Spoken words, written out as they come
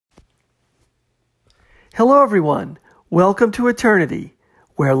Hello, everyone. Welcome to Eternity,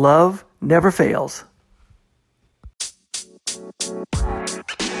 where love never fails.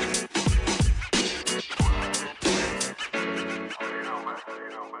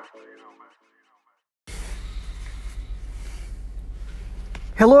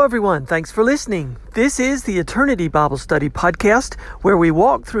 Hello, everyone. Thanks for listening. This is the Eternity Bible Study Podcast, where we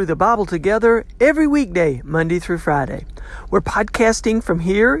walk through the Bible together every weekday, Monday through Friday. We're podcasting from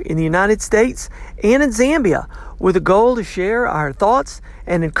here in the United States and in Zambia with a goal to share our thoughts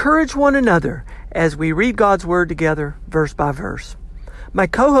and encourage one another as we read God's Word together, verse by verse. My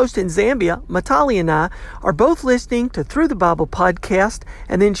co-host in Zambia, Matali, and I are both listening to Through the Bible podcast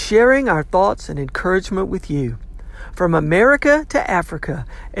and then sharing our thoughts and encouragement with you. From America to Africa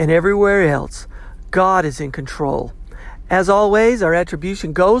and everywhere else, God is in control. As always, our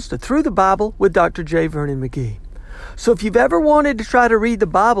attribution goes to Through the Bible with Dr. J. Vernon McGee. So if you've ever wanted to try to read the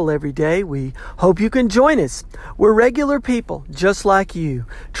Bible every day, we hope you can join us. We're regular people, just like you,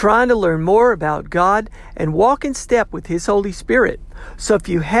 trying to learn more about God and walk in step with His Holy Spirit. So if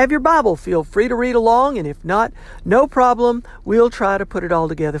you have your Bible, feel free to read along, and if not, no problem. We'll try to put it all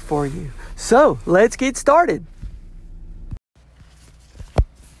together for you. So let's get started.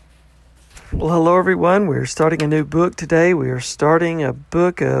 Well, hello, everyone. We're starting a new book today. We are starting a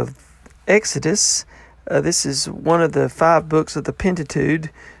book of Exodus. This is one of the 5 books of the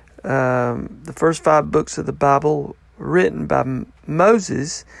Pentateuch, the first 5 books of the Bible written by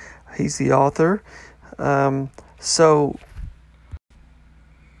Moses. He's the author. So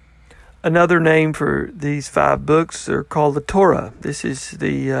another name for these 5 books are called the Torah. This is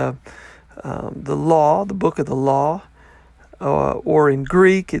the law, the book of the law. Or in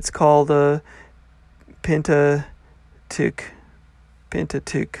Greek, it's called the Pentateuch.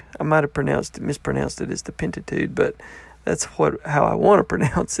 I might have mispronounced it as the Pentateuch, but that's how I want to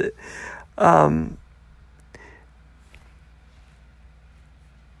pronounce it.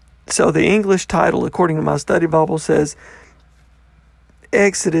 So the English title, according to my study Bible, says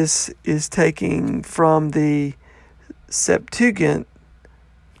Exodus is taking from the Septuagint,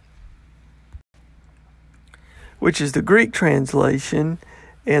 which is the Greek translation,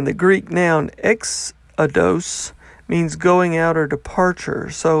 and the Greek noun exodos means going out or departure.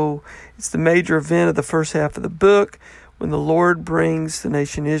 So it's the major event of the first half of the book when the Lord brings the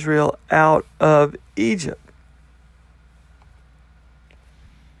nation Israel out of Egypt.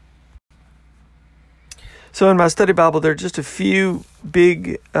 So in my study Bible, there are just a few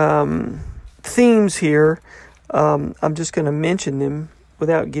big themes here. I'm just going to mention them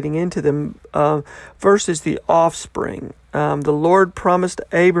without getting into them. First is the offspring. The Lord promised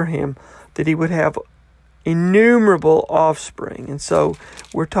Abraham that he would have innumerable offspring. And so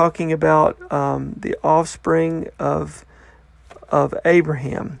we're talking about the offspring of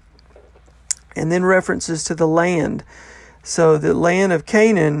Abraham. And then references to the land. So the land of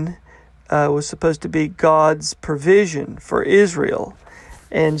Canaan was supposed to be God's provision for Israel.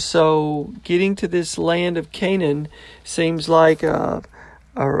 And so getting to this land of Canaan seems like a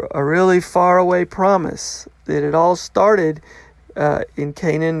really far away promise. That it all started in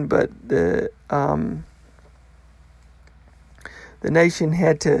Canaan, but the nation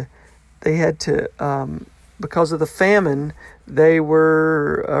had to because of the famine, they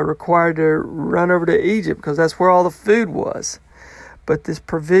were required to run over to Egypt because that's where all the food was. But this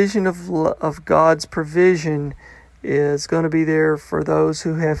provision of God's provision is going to be there for those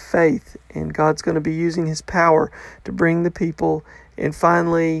who have faith, and God's going to be using His power to bring the people and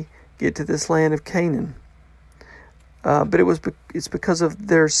finally get to this land of Canaan. But it's because of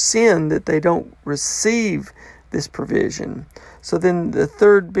their sin that they don't receive this provision. So then the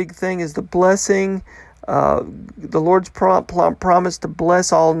third big thing is the blessing. The Lord's promise to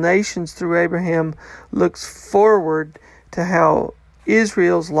bless all nations through Abraham looks forward to how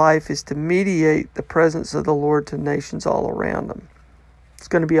Israel's life is to mediate the presence of the Lord to nations all around them. It's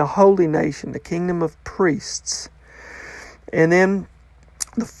going to be a holy nation, the kingdom of priests. And then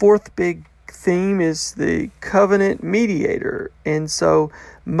the fourth big theme is the covenant mediator. And so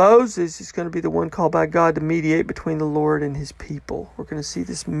Moses is going to be the one called by God to mediate between the Lord and His people. We're going to see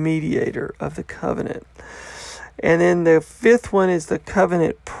this mediator of the covenant. And then the fifth one is the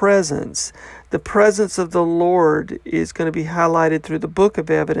covenant presence. The presence of the Lord is going to be highlighted through the book of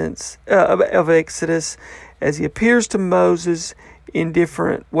of Exodus as He appears to Moses in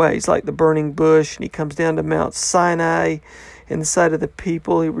different ways, like the burning bush, and He comes down to Mount Sinai in the sight of the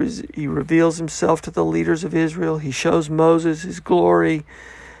people. He reveals Himself to the leaders of Israel. He shows Moses His glory.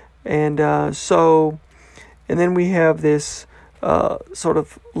 And then we have this sort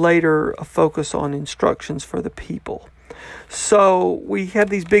of later a focus on instructions for the people. So we have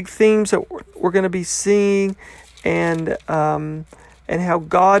these big themes that we're going to be seeing, and how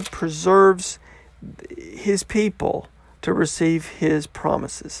God preserves His people to receive His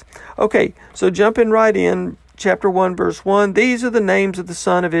promises. Okay, so jumping right in, chapter 1, verse 1. These are the names of the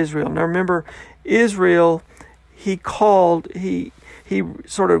son of Israel. Now remember, Israel, he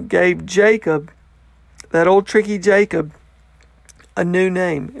sort of gave Jacob, that old tricky Jacob, a new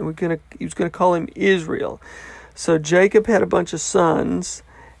name, and he was going to call him Israel. So Jacob had a bunch of sons,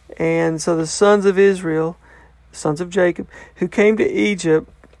 and so the sons of Israel, sons of Jacob, who came to Egypt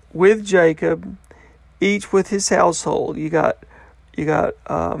with Jacob, each with his household. You got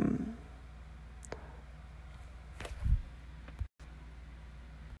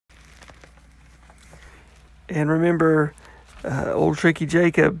and remember, old tricky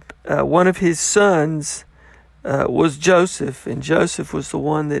Jacob, one of his sons was Joseph, and Joseph was the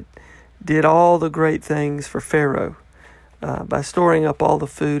one that did all the great things for Pharaoh by storing up all the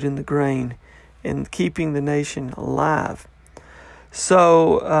food and the grain and keeping the nation alive.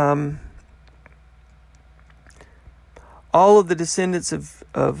 So all of the descendants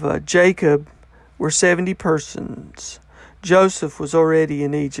of Jacob were 70 persons. Joseph was already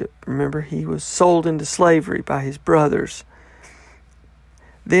in Egypt. Remember, he was sold into slavery by his brothers.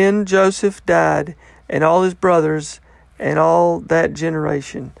 Then Joseph died, and all his brothers, and all that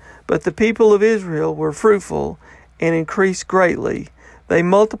generation. But the people of Israel were fruitful and increased greatly. They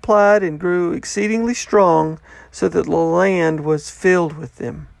multiplied and grew exceedingly strong, so that the land was filled with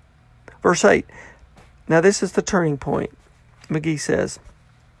them. Verse 8. Now this is the turning point. McGee says,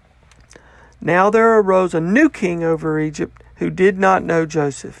 now there arose a new king over Egypt who did not know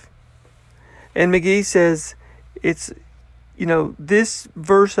Joseph. And McGee says, this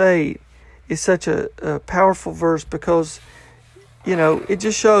verse 8 is such a powerful verse because, it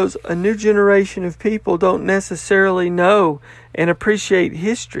just shows a new generation of people don't necessarily know and appreciate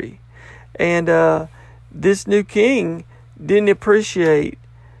history. And this new king didn't appreciate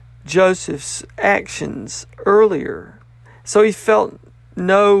Joseph's actions earlier. So he felt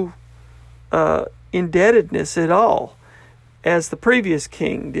no indebtedness at all, as the previous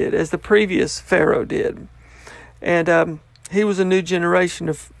king did, as the previous Pharaoh did. And he was a new generation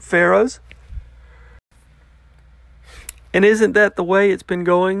of pharaohs. And isn't that the way it's been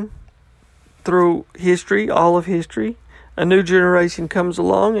going through history, all of history? A new generation comes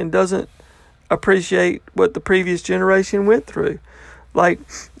along and doesn't appreciate what the previous generation went through. Like,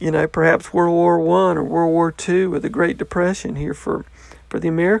 perhaps World War I or World War II or the Great Depression here for the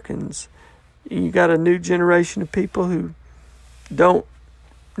Americans. You got a new generation of people who don't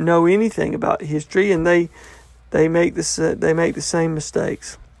know anything about history, and they make the same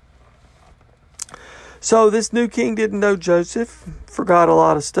mistakes. So this new king didn't know Joseph, forgot a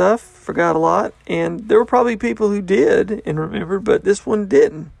lot, and there were probably people who did and remembered, but this one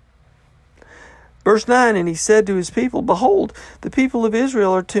didn't. Verse 9, and he said to his people, behold, the people of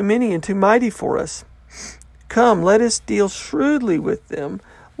Israel are too many and too mighty for us. Come, let us deal shrewdly with them,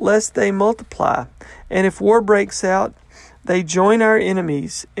 lest they multiply. And if war breaks out, they join our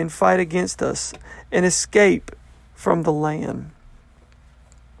enemies and fight against us and escape from the land.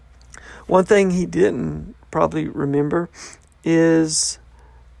 One thing he didn't probably remember is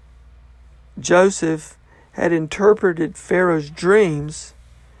Joseph had interpreted Pharaoh's dreams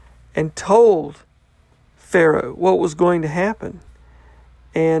and told Pharaoh what was going to happen.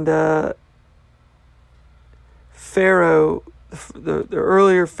 And Pharaoh, the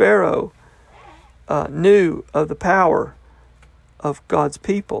earlier Pharaoh, knew of the power of God's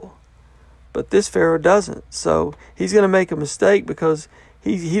people. But this Pharaoh doesn't. So he's going to make a mistake because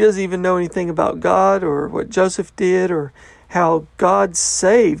he doesn't even know anything about God or what Joseph did or how God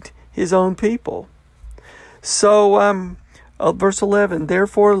saved his own people. So verse 11,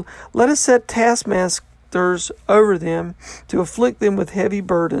 therefore let us set taskmasters over them to afflict them with heavy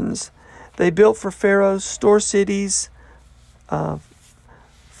burdens. They built for Pharaoh store cities,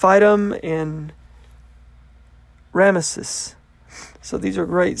 Phidim and Ramesses. So these are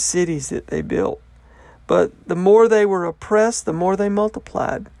great cities that they built. But the more they were oppressed, the more they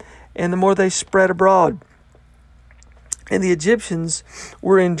multiplied, and the more they spread abroad. And the Egyptians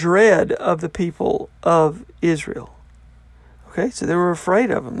were in dread of the people of Israel. Okay, so they were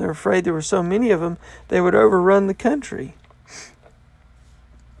afraid of them. They were afraid there were so many of them, they would overrun the country.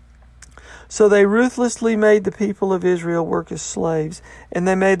 So they ruthlessly made the people of Israel work as slaves, and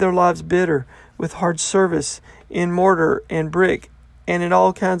they made their lives bitter with hard service in mortar and brick, and in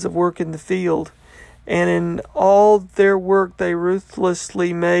all kinds of work in the field. And in all their work, they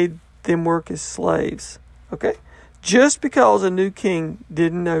ruthlessly made them work as slaves. Okay? Just because a new king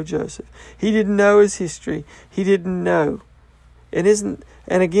didn't know Joseph. He didn't know his history. He didn't know It isn't,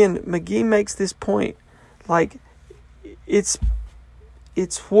 and again, McGee makes this point, like, it's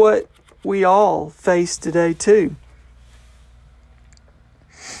what we all face today too.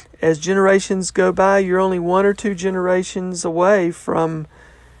 As generations go by, you're only 1 or 2 generations away from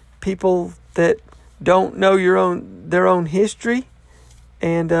people that don't know their own history,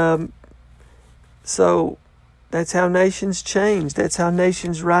 and so that's how nations change. That's how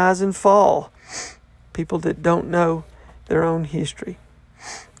nations rise and fall. People that don't know their own history.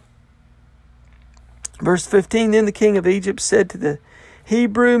 Verse 15, then the king of Egypt said to the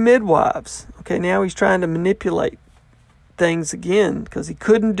Hebrew midwives. Okay, now he's trying to manipulate things again because he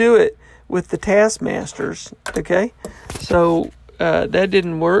couldn't do it with the taskmasters. Okay, so that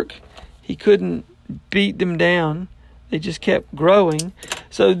didn't work. He couldn't beat them down. They just kept growing.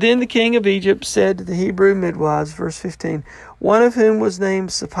 So then the king of Egypt said to the Hebrew midwives, verse 15, one of whom was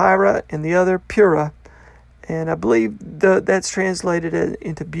named Sapphira and the other Purah, and I believe that's translated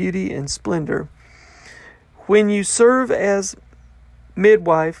into beauty and splendor. When you serve as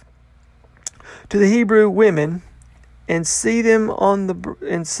midwife to the Hebrew women and see them on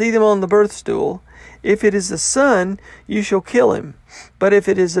the birth stool, if it is a son, you shall kill him, but if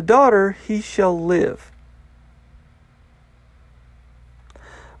it is a daughter, he shall live.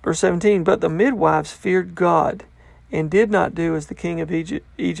 Verse 17, but the midwives feared God and did not do as the king of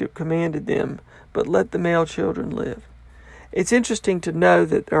Egypt commanded them, but let the male children live. It's interesting to know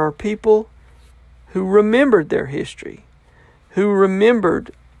that there are people who remembered their history, who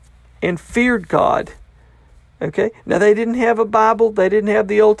remembered and feared God. Okay? Now, they didn't have a Bible. They didn't have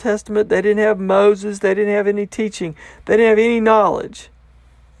the Old Testament. They didn't have Moses. They didn't have any teaching. They didn't have any knowledge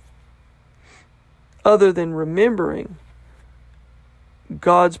other than remembering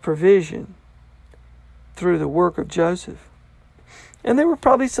God's provision through the work of Joseph. And there were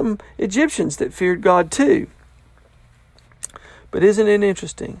probably some Egyptians that feared God too. But isn't it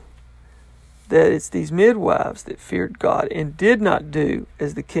interesting that it's these midwives that feared God and did not do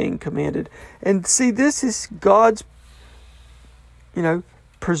as the king commanded? And see, this is God's,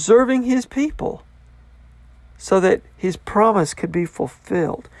 preserving his people so that his promise could be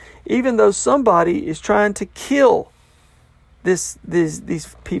fulfilled. Even though somebody is trying to kill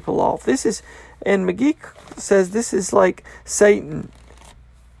these people off. And McGee says this is like Satan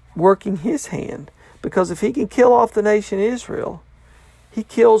working his hand, because if he can kill off the nation Israel, he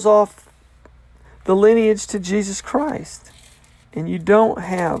kills off the lineage to Jesus Christ. And you don't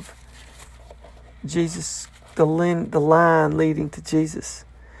have Jesus, the line leading to Jesus,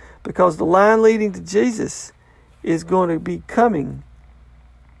 because the line leading to Jesus is going to be coming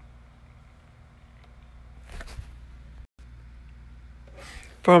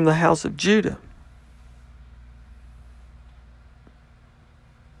from the house of Judah.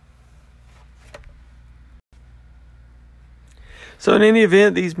 So in any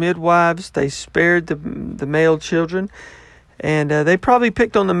event, these midwives, they spared the male children. And they probably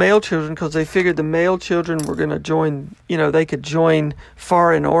picked on the male children because they figured the male children were going to join, they could join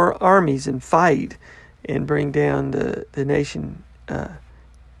foreign armies and fight and bring down the nation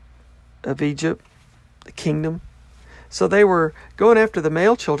of Egypt, the kingdom. So they were going after the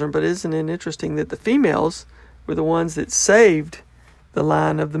male children, but isn't it interesting that the females were the ones that saved the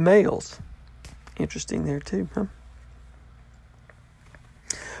line of the males? Interesting there too, huh?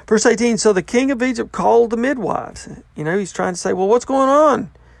 Verse 18, so the king of Egypt called the midwives. He's trying to say, well, what's going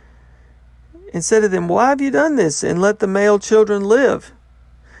on? And said to them, why have you done this? And let the male children live.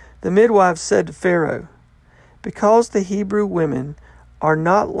 The midwives said to Pharaoh, because the Hebrew women are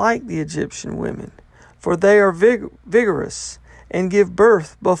not like the Egyptian women, for they are vigorous and give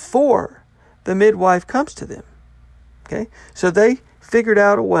birth before the midwife comes to them. Okay? So they figured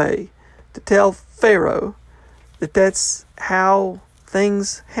out a way to tell Pharaoh that that's how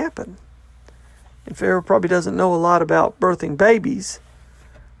things happen. And Pharaoh probably doesn't know a lot about birthing babies,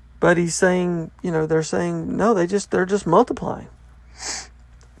 but he's saying, they're saying, no, they're just multiplying.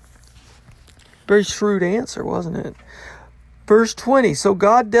 Very shrewd answer, wasn't it? Verse 20, so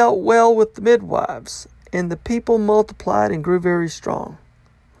God dealt well with the midwives, and the people multiplied and grew very strong.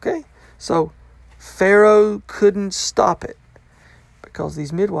 Okay? So Pharaoh couldn't stop it because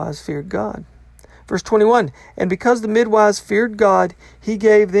these midwives feared God. Verse 21, and because the midwives feared God, he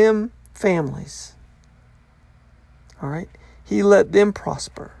gave them families. All right? He let them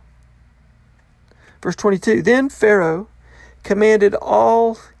prosper. Verse 22, then Pharaoh commanded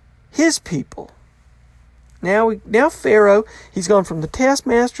all his people. Now Pharaoh, he's gone from the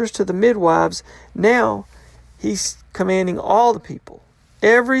taskmasters to the midwives. Now he's commanding all the people.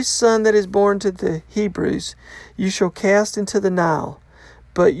 Every son that is born to the Hebrews, you shall cast into the Nile,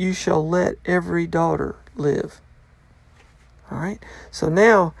 but you shall let every daughter live. All right. So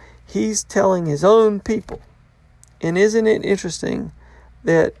now he's telling his own people. And isn't it interesting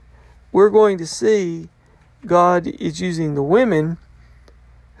that we're going to see God is using the women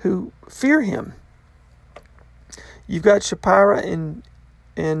who fear him. You've got Shiphrah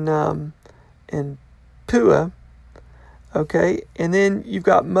and Puah, okay? And then you've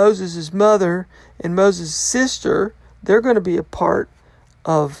got Moses' mother and Moses' sister. They're going to be a part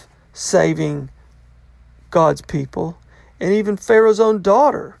of saving God's people. And even Pharaoh's own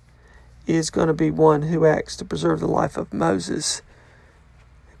daughter is going to be one who acts to preserve the life of Moses.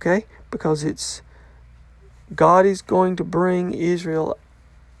 Okay? Because it's God is going to bring Israel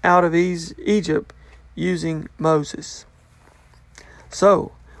out of Egypt using Moses.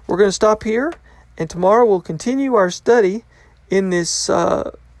 So, we're going to stop here, and tomorrow we'll continue our study in this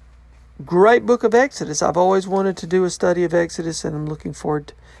great book of Exodus. I've always wanted to do a study of Exodus, and I'm looking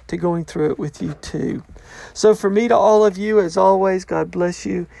forward to going through it with you too. So for me to all of you, as always, God bless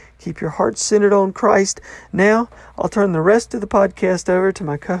you. Keep your hearts centered on Christ. Now, I'll turn the rest of the podcast over to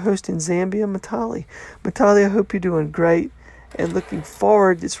my co-host in Zambia, Matali. Matali, I hope you're doing great and looking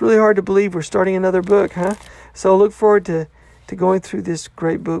forward. It's really hard to believe we're starting another book, huh? So I look forward to going through this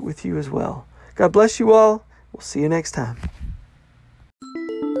great book with you as well. God bless you all. We'll see you next time.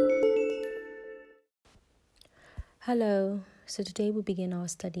 Hello. So today we begin our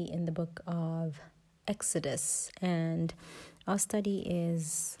study in the book of Exodus, and our study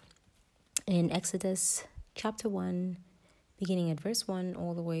is in Exodus chapter 1, beginning at verse 1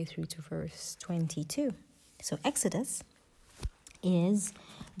 all the way through to verse 22. So Exodus is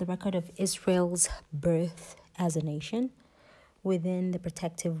the record of Israel's birth as a nation within the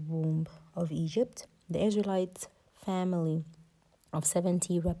protective womb of Egypt. The Israelite family of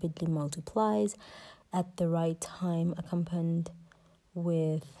 70 rapidly multiplies at the right time, accompanied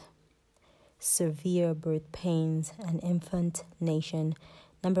with severe birth pains. An infant nation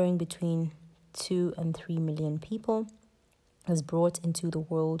numbering between 2 and 3 million people is brought into the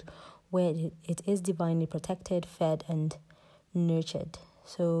world, where it is divinely protected, fed, and nurtured.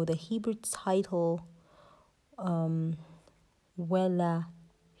 So the Hebrew title Wela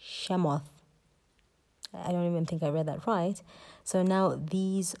Shemoth, I don't even think I read that right. So now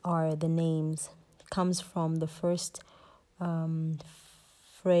these are the names. It comes from the first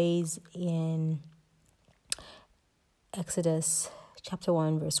phrase in Exodus chapter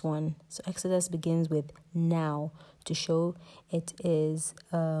 1 verse 1. So Exodus begins with now to show it is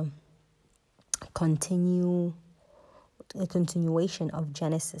a continuation of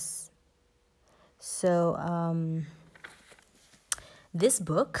Genesis. So this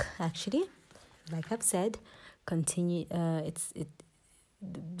book, actually, like I've said, the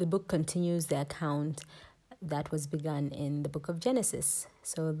book continues the account that was begun in the book of Genesis.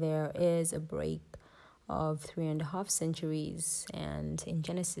 So there is a break of 3.5 centuries, and in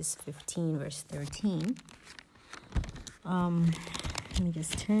Genesis 15 verse 13, let me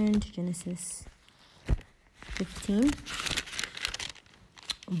just turn to Genesis 15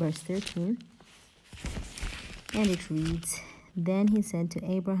 verse 13, and it reads, Then he said to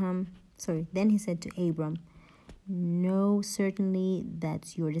Abram, know certainly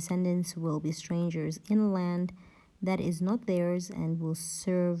that your descendants will be strangers in a land that is not theirs, and will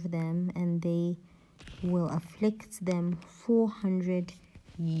serve them, and they will afflict them 400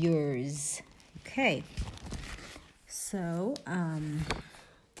 years. Okay. So,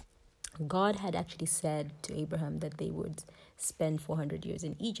 God had actually said to Abraham that they would spend 400 years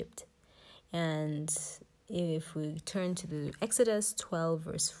in Egypt. And if we turn to the Exodus 12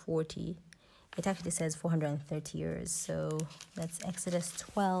 verse 40, it actually says 430 years. So that's Exodus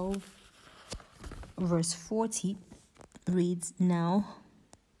 12 verse 40 reads, Now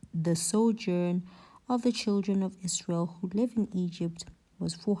the sojourn of the children of Israel who live in Egypt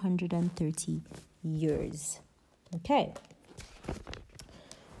was 430 years. Okay.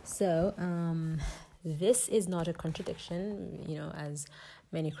 So this is not a contradiction, as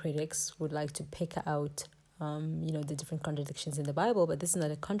many critics would like to pick out the different contradictions in the Bible, but this is not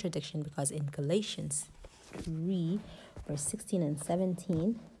a contradiction, because in Galatians 3, verse 16 and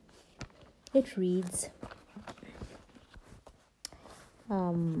 17, it reads,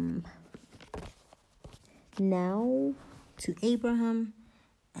 Now to Abraham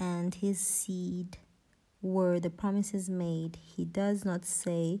and his seed were the promises made. He does not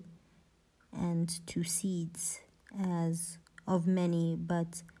say, and to seeds as of many,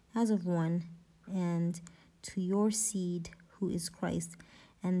 but as of one, and to your seed, who is Christ.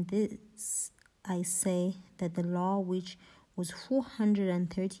 And this I say, that the law, which was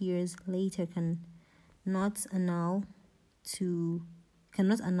 430 years later, cannot annul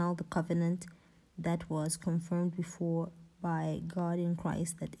the covenant that was confirmed before by God in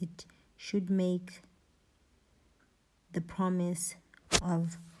Christ, that it should make the promise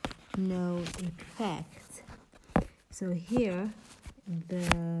of no effect. So here,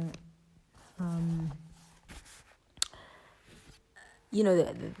 the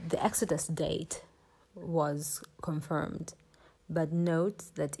Exodus date was confirmed, but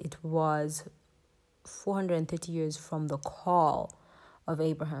note that it was 430 years from the call of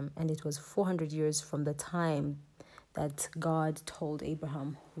Abraham, and it was 400 years from the time that God told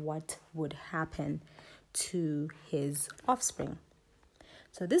Abraham what would happen to his offspring.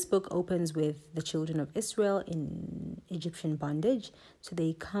 So this book opens with the children of Israel in Egyptian bondage. So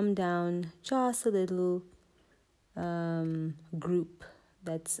they come down just a little group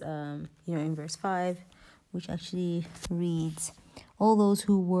that's in verse 5, which actually reads, all those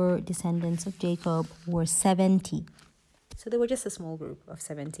who were descendants of Jacob were 70. So they were just a small group of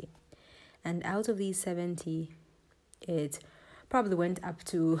 70. And out of these 70, it probably went up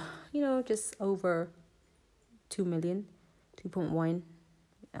to, just over 2 million, 2.1,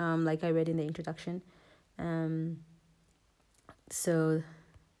 like I read in the introduction.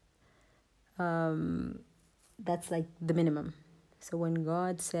 That's like the minimum. So when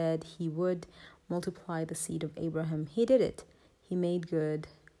God said he would multiply the seed of Abraham, he did it. He made good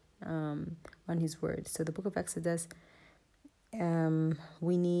on his word. So the book of Exodus,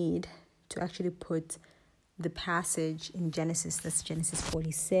 we need to actually put the passage in Genesis, that's Genesis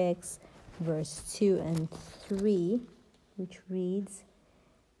 46, verse 2 and 3, which reads,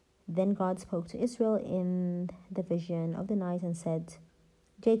 then God spoke to Israel in the vision of the night and said,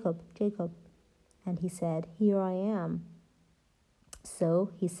 Jacob, Jacob. And he said, here I am.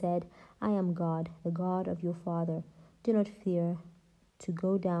 So he said, I am God, the God of your father. Do not fear to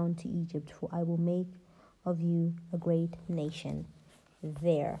go down to Egypt, for I will make of you a great nation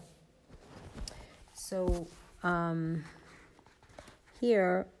there. So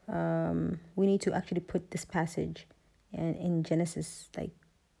here we need to actually put this passage in Genesis, like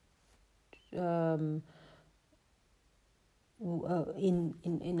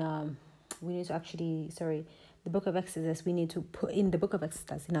we need to actually, the book of Exodus, we need to put in the book of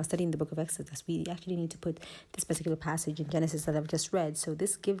Exodus, in our studying the book of Exodus, we actually need to put this particular passage in Genesis that I've just read. So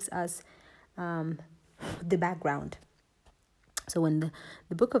this gives us the background. So when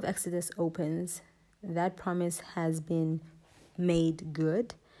the book of Exodus opens, that promise has been made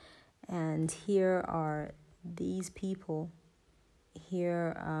good. And here are these people,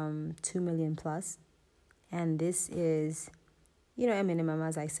 here 2 million plus. And this is, a minimum,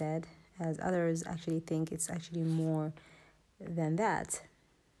 as I said, as others actually think it's actually more than that.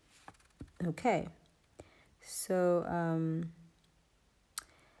 Okay. So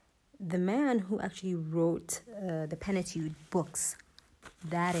the man who actually wrote the Pentateuch books,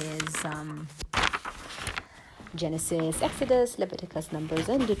 that is Genesis, Exodus, Leviticus, Numbers,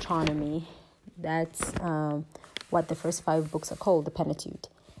 and Deuteronomy. That's what the first 5 books are called, the Pentateuch.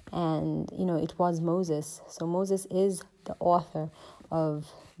 And, it was Moses. So Moses is the author of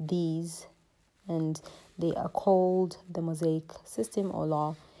these, and they are called the Mosaic system or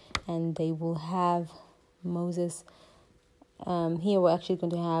law, and they will have Moses. Here we're actually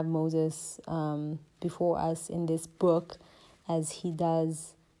going to have Moses before us in this book, as he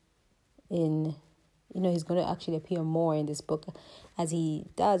does in, he's going to actually appear more in this book as he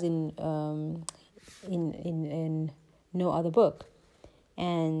does in no other book.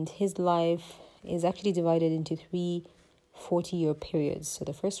 And his life is actually divided into 3 40-year periods. So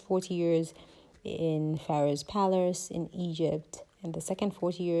the first 40 years in Pharaoh's palace in Egypt, and the second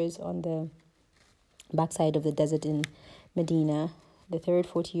 40 years on the backside of the desert in Medina, the third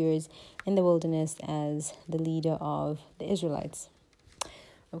 40 years in the wilderness as the leader of the Israelites.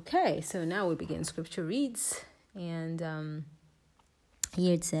 Okay, so now we begin. Scripture reads, and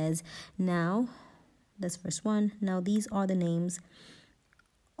here it says, now, that's verse 1, now these are the names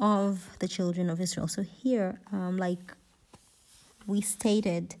of the children of Israel. So here, like we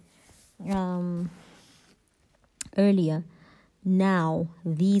stated earlier, now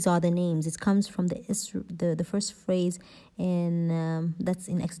these are the names. It comes from the first phrase in that's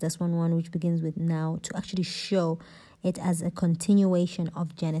in Exodus 1:1, which begins with now, to actually show it as a continuation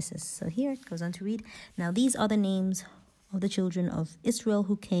of Genesis. So here it goes on to read, now these are the names of the children of Israel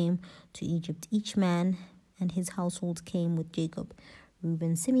who came to Egypt. Each man and his household came with Jacob: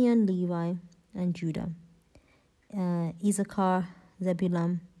 Reuben, Simeon, Levi, and Judah, Issachar,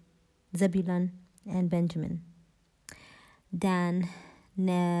 Zebulun, and Benjamin, Dan,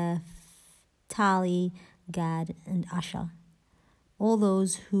 Naphtali, Gad, and Asher. All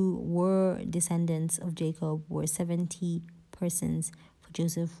those who were descendants of Jacob were 70 persons, for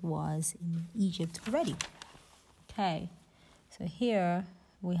Joseph was in Egypt already. Okay, So here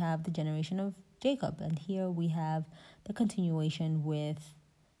we have the generation of Jacob, and here we have the continuation with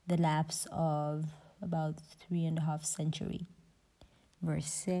the lapse of about 3.5 centuries. Verse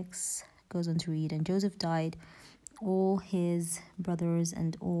 6 goes on to read, and Joseph died, all his brothers,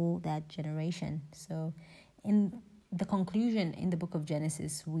 and all that generation. So in the conclusion in the book of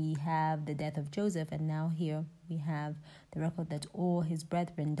Genesis, we have the death of Joseph, and now here we have the record that all his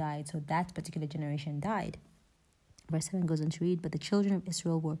brethren died. So that particular generation died. Verse 7 goes on to read, but the children of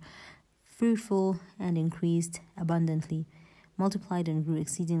Israel were fruitful and increased abundantly, multiplied and grew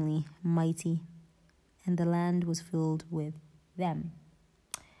exceedingly mighty, and the land was filled with them.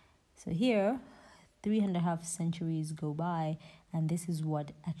 So here, 3.5 centuries go by, and this is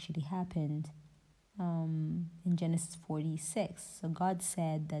what actually happened in Genesis 46. So God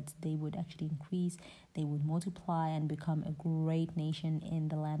said that they would actually increase, they would multiply and become a great nation in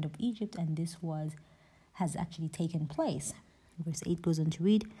the land of Egypt, and this has actually taken place. Verse 8 goes on to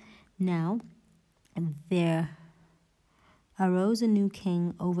read, now there arose a new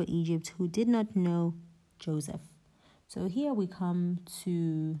king over Egypt who did not know Joseph. So here we come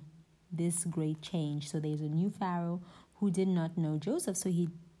to this great change. So there's a new Pharaoh who did not know Joseph, so he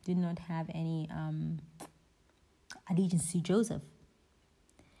did not have any allegiance to Joseph.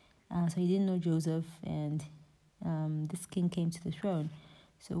 So he didn't know Joseph, and this king came to the throne.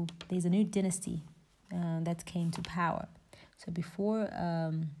 So there's a new dynasty that came to power. So before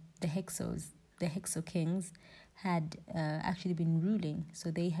the Hyksos kings had actually been ruling.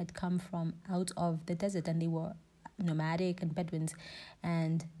 So they had come from out of the desert, and they were nomadic and Bedouins,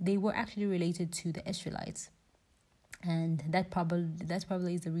 and they were actually related to the Israelites. And that's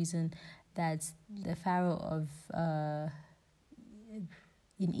probably is the reason that the Pharaoh of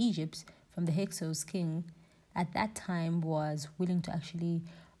in Egypt, from the Hyksos king, at that time was willing to actually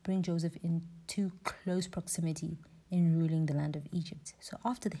bring Joseph into close proximity in ruling the land of Egypt. So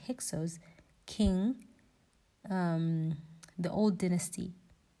after the Hyksos king, the old dynasty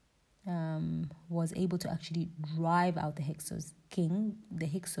was able to actually drive out the Hyksos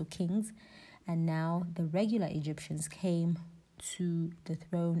kings, and now the regular Egyptians came to the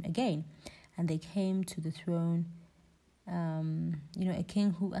throne again, and they came to the throne, a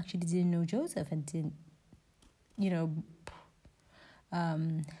king who actually didn't know Joseph and didn't,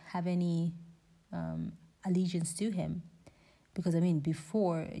 have any allegiance to him. Because,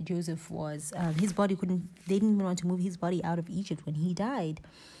 before Joseph was, his body they didn't even want to move his body out of Egypt when he died.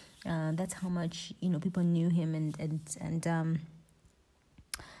 That's how much, people knew him and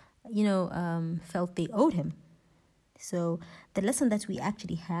felt they owed him. So the lesson that we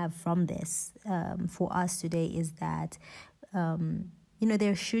actually have from this for us today is that,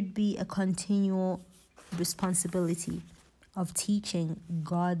 there should be a continual responsibility of teaching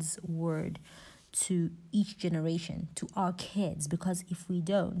God's word to each generation, to our kids, because if we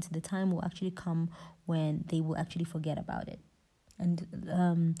don't, the time will actually come when they will actually forget about it.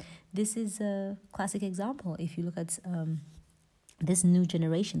 And this is a classic example. If you look at this new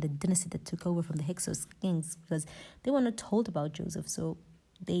generation, the dynasty that took over from the Hyksos kings, because they were not told about Joseph, so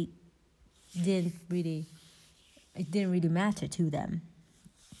it didn't really matter to them.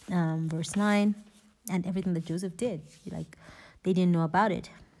 Verse 9, and everything that Joseph did, they didn't know about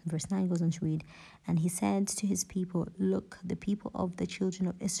it. Verse 9 goes on to read, and he said to his people, look, the people of the children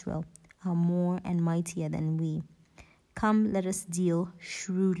of Israel are more and mightier than we. Come, let us deal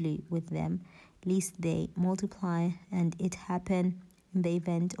shrewdly with them, lest they multiply, and it happen in the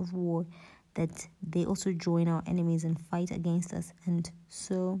event of war that they also join our enemies and fight against us, and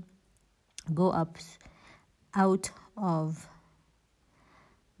so go up out of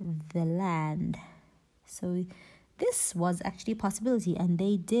the land. So this was actually a possibility, and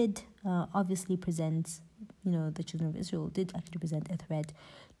they did obviously present, the children of Israel did actually present a threat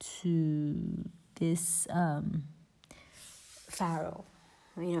to this Pharaoh,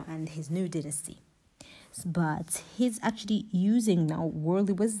 and his new dynasty. But he's actually using now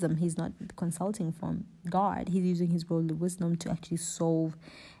worldly wisdom. He's not consulting from God. He's using his worldly wisdom to actually solve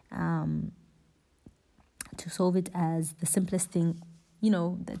it as the simplest thing,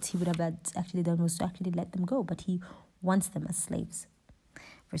 that he would have actually done was to actually let them go. But he wants them as slaves.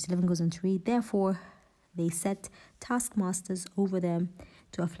 Verse 11 goes on to read, therefore they set taskmasters over them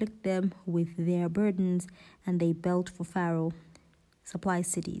to afflict them with their burdens, and they built for Pharaoh supply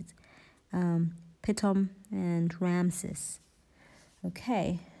cities, Pithom and Ramses.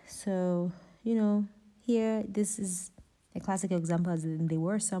 Okay, so, here this is a classic example, as in there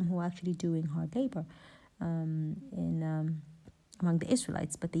were some who were actually doing hard labor among the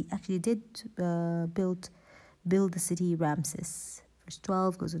Israelites, but they actually did build the city Ramses. Verse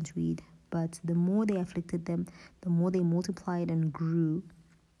 12 goes on to read, But the more they afflicted them, the more they multiplied and grew.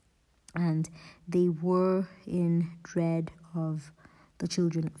 And they were in dread of the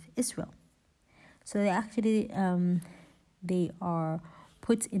children of Israel. So they actually, they are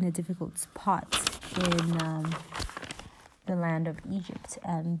put in a difficult spot in the land of Egypt.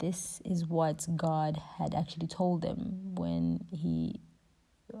 And this is what God had actually told them when he,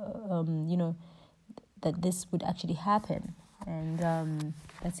 that this would actually happen. And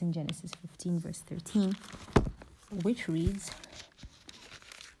that's in Genesis 15, verse 13, which reads,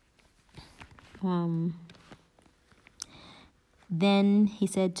 Then he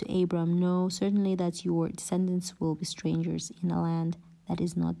said to Abram, "No, certainly that your descendants will be strangers in a land that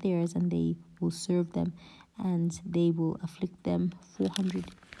is not theirs, and they will serve them, and they will afflict them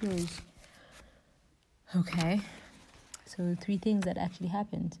 400 years." Okay, so 3 things that actually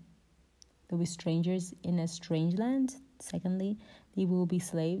happened. They'll be strangers in a strange land. Secondly, they will be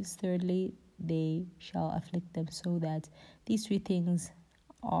slaves. Thirdly, they shall afflict them, so that these 3 things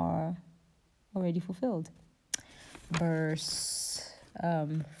are already fulfilled. Verse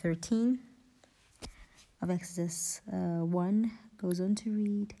 13 of Exodus 1 goes on to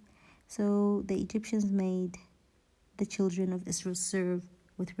read, "So the Egyptians made the children of Israel serve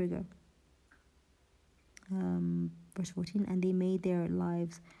with rigor." Verse 14, "And they made their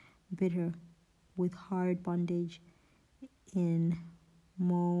lives bitter with hard bondage in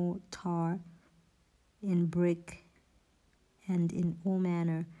mortar, in brick, and in all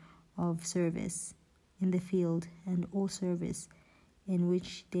manner of service in the field, and all service in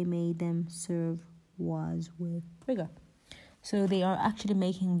which they made them serve was with rigor." So they are actually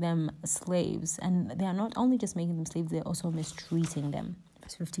making them slaves, and they are not only just making them slaves, they're also mistreating them.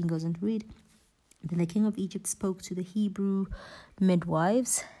 Verse 15 goes on to read, "Then the king of Egypt spoke to the Hebrew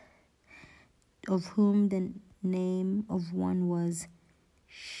midwives, of whom the name of one was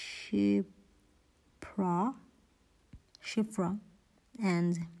Shiphrah,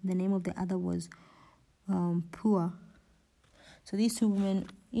 and the name of the other was Puah. So these 2 women,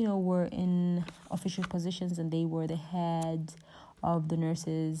 were in official positions, and they were the head of the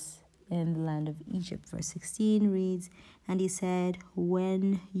nurses in the land of Egypt. Verse 16 reads, "And he said,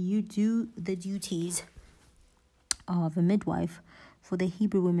 when you do the duties of a midwife for the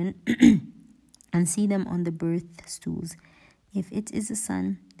Hebrew women and see them on the birth stools, if it is a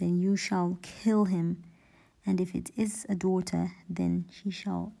son, then you shall kill him, and if it is a daughter, then she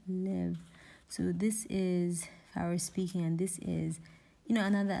shall live." So this is Pharaoh speaking, and this is,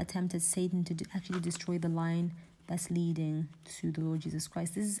 another attempt at Satan to actually destroy the line that's leading to the Lord Jesus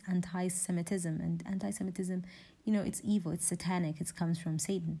Christ. This is anti-Semitism, and anti-Semitism, it's evil, it's satanic, it comes from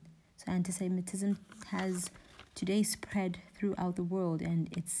Satan. So anti-Semitism has today spread throughout the world, and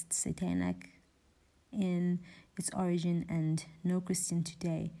it's satanic in its origin, and no Christian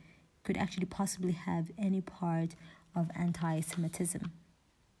today could actually possibly have any part of anti-Semitism.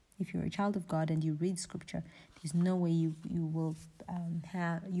 If you're a child of God and you read scripture, there's no way you will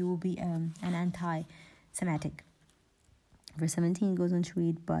be an anti-Semitic. Verse 17 goes on to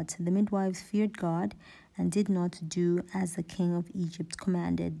read, "But the midwives feared God and did not do as the king of Egypt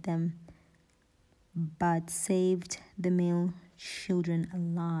commanded them, but saved the male children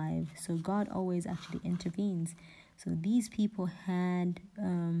alive." So God always actually intervenes. So these people had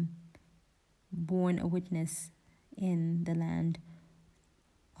borne a witness in the land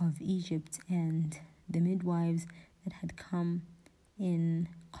of Egypt, and the midwives that had come in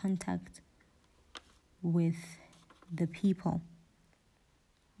contact with the people.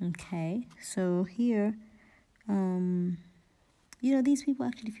 Okay, so here, these people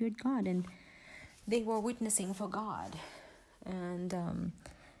actually feared God, and they were witnessing for God, and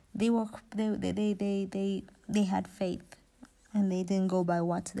they had faith, and they didn't go by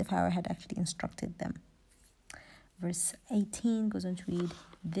what the Pharaoh had actually instructed them. Verse 18 goes on to read,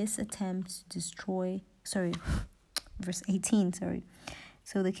 "This attempt to destroy," verse 18,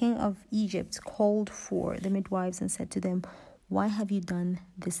 "So the king of Egypt called for the midwives and said to them, why have you done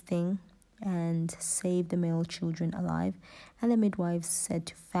this thing and saved the male children alive? And the midwives said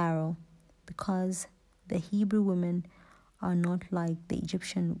to Pharaoh, because the Hebrew women are not like the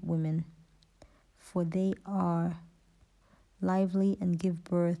Egyptian women, for they are lively and give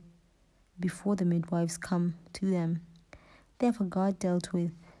birth before the midwives come to them. Therefore God dealt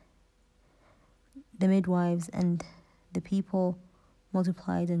with the midwives, and the people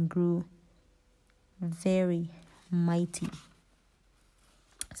multiplied and grew very mighty."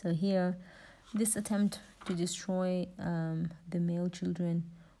 So here, this attempt to destroy the male children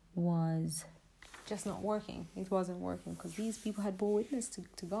was just not working. It wasn't working because these people had bore witness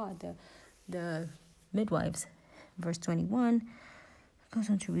to God, the midwives. Verse 21, goes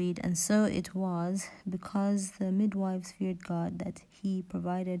on to read, and so it was because the midwives feared God that he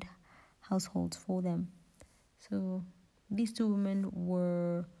provided households for them. So these two women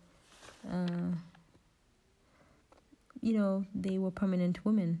were, they were prominent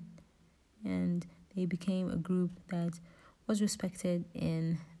women, and they became a group that was respected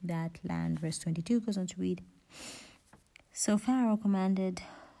in that land. Verse 22 goes on to read, so Pharaoh commanded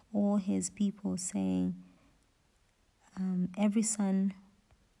all his people, saying, every son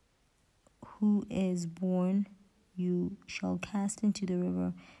who is born you shall cast into the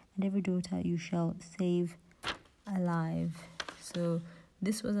river, and every daughter you shall save alive. So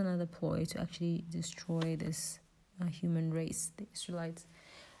this was another ploy to actually destroy this human race, the Israelites.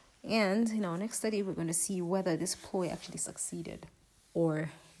 And in our next study, we're going to see whether this ploy actually succeeded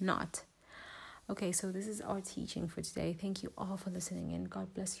or not. Okay, so this is our teaching for today. Thank you all for listening, and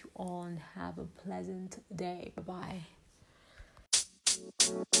God bless you all, and have a pleasant day. Bye-bye.